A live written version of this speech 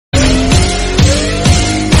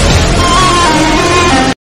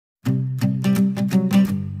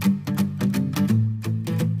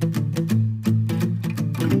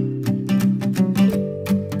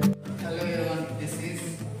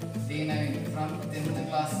from 10th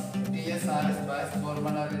class Tsrs boys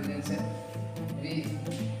Borabanda-Hyderabad. We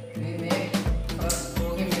make first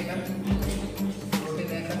protein maker,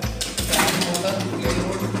 fan motor,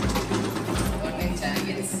 plywood, 1-inch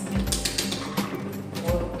angles,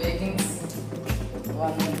 4 bakings,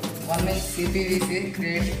 1-inch CPVC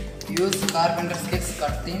crate. Use carpenter skills,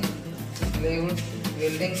 cutting, plywood,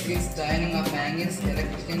 welding skills, joining of angles,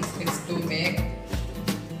 electrician skills to make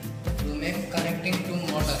connecting to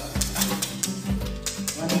motor.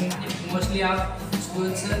 Mostly of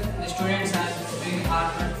schools, the students are doing hard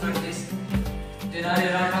work for this. There are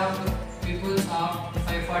a lot of people of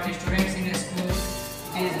 540 students in a school.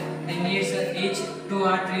 They need each 2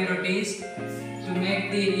 or 3 rotis to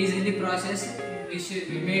make the easily process.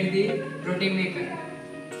 We made the roti maker,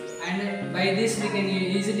 and by this we can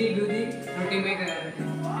easily do the roti maker.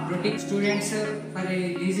 Roti students for a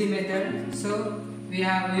easy method, so we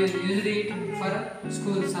used it for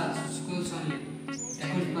schools only.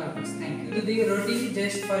 School purpose. Thank you. Do the roti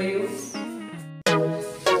just for you.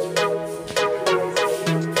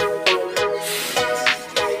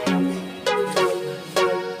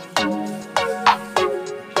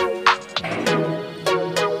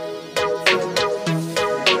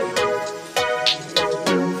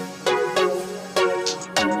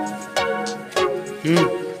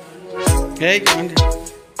 Hey, come on.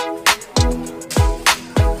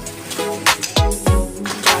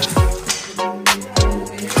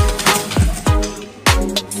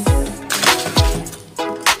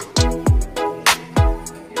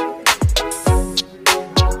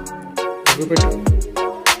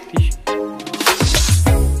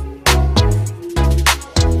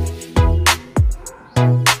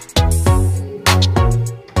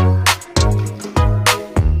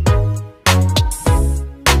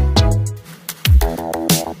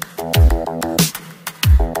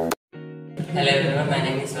 Hello everyone, my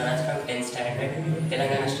name is Swaraj from 10th standard,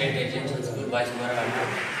 Telangana State Residential School, Boys Borabanda.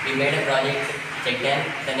 We made a project check dam.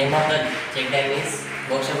 The name of the check dam is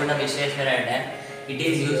Borabanda-Hyderabad dam. It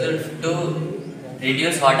is used to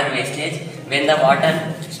reduce water wastage. When the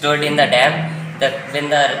water stored in the dam, when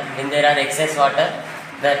there are excess water,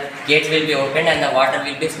 the gates will be opened and the water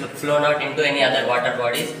will be flown out into any other water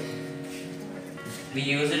bodies. We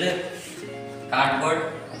used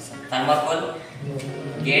cardboard, thermocol,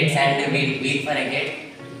 gates and wheel for a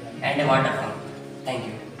gate and a water pump. Thank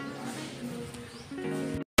you.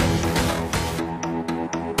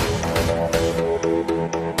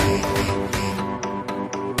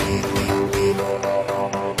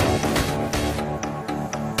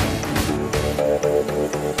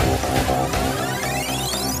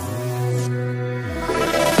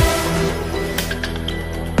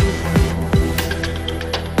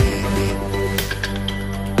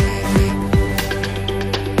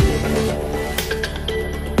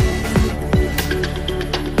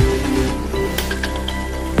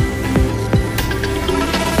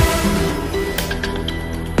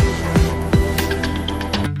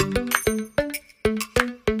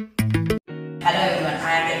 Hello everyone,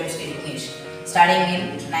 I am Mr. studying in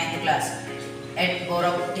 9th class at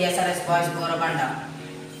Tsrs Boys Borabanda.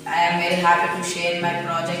 I am very happy to share my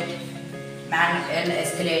project manual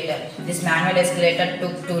escalator. This manual escalator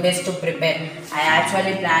took 2 days to prepare. I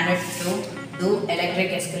actually planned to do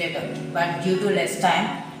electric escalator, but due to less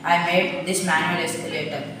time, I made this manual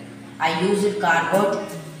escalator. I used cardboard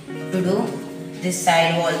to do this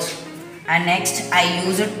side walls, and next I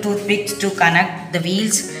used toothpicks to connect the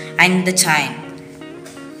wheels and the chain.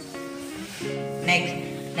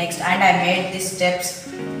 Next, and I made these steps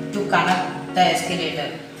to connect the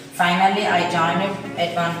escalator. Finally, I joined it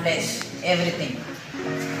at one place. Everything.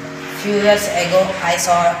 Few years ago, I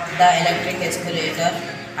saw the electric escalator,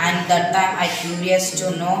 and that time I curious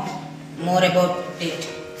to know more about it.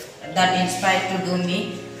 That inspired to do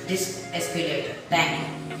me this escalator. Thank you.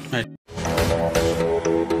 My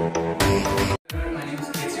name is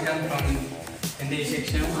from the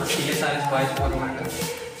section of Tsrs Boys Borabanda.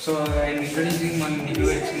 So I am introducing one new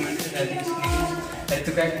experiment that is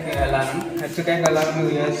earthquake alarm. Earthquake alarm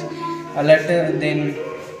is alert. Then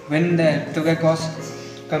when the earthquake was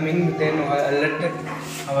coming, then alert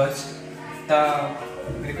ours. The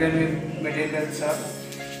required materials are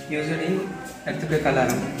used in earthquake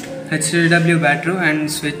alarm. HW battery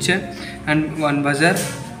and switch and one buzzer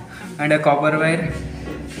and a copper wire,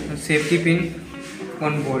 safety pin,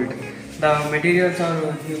 1 bolt. The materials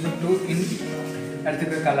are used to in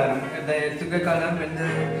earthquake alarm. The earthquake alarm, when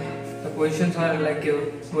the positions are like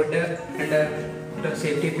wood and the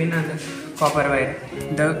safety pin and the copper wire.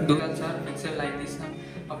 The doors are fixed like this.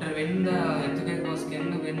 After when the earthquake was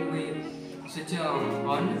came, when we switch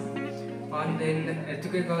on, and then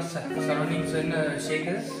earthquake was surroundings when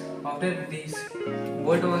shaken. After this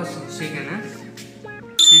boat was shaken,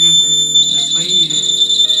 that's why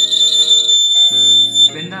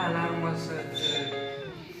when the alarm was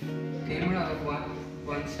came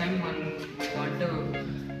once time one got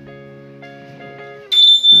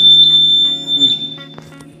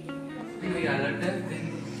we alerted, then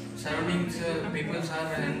surroundings peoples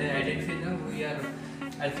are and identify now we are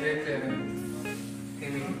earthquake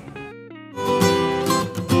came in.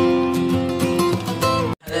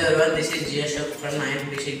 Hello everyone, this is G. Ashok from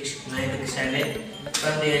 9th standard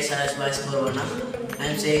from the Tsrs Boys Borabanda. I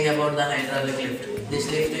am saying about the hydraulic lift. This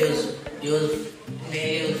lift is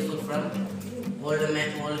mainly useful from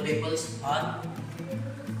old peoples or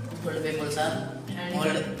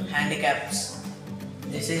old handicaps.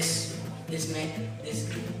 This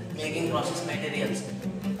making process materials.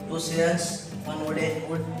 2 cylinders, 1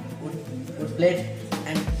 wood plate,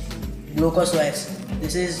 and glucose wires.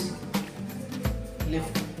 This is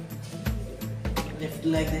lift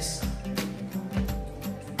like this.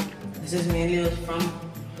 This is mainly used from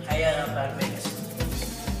higher apartments.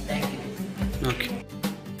 Thank you. Okay.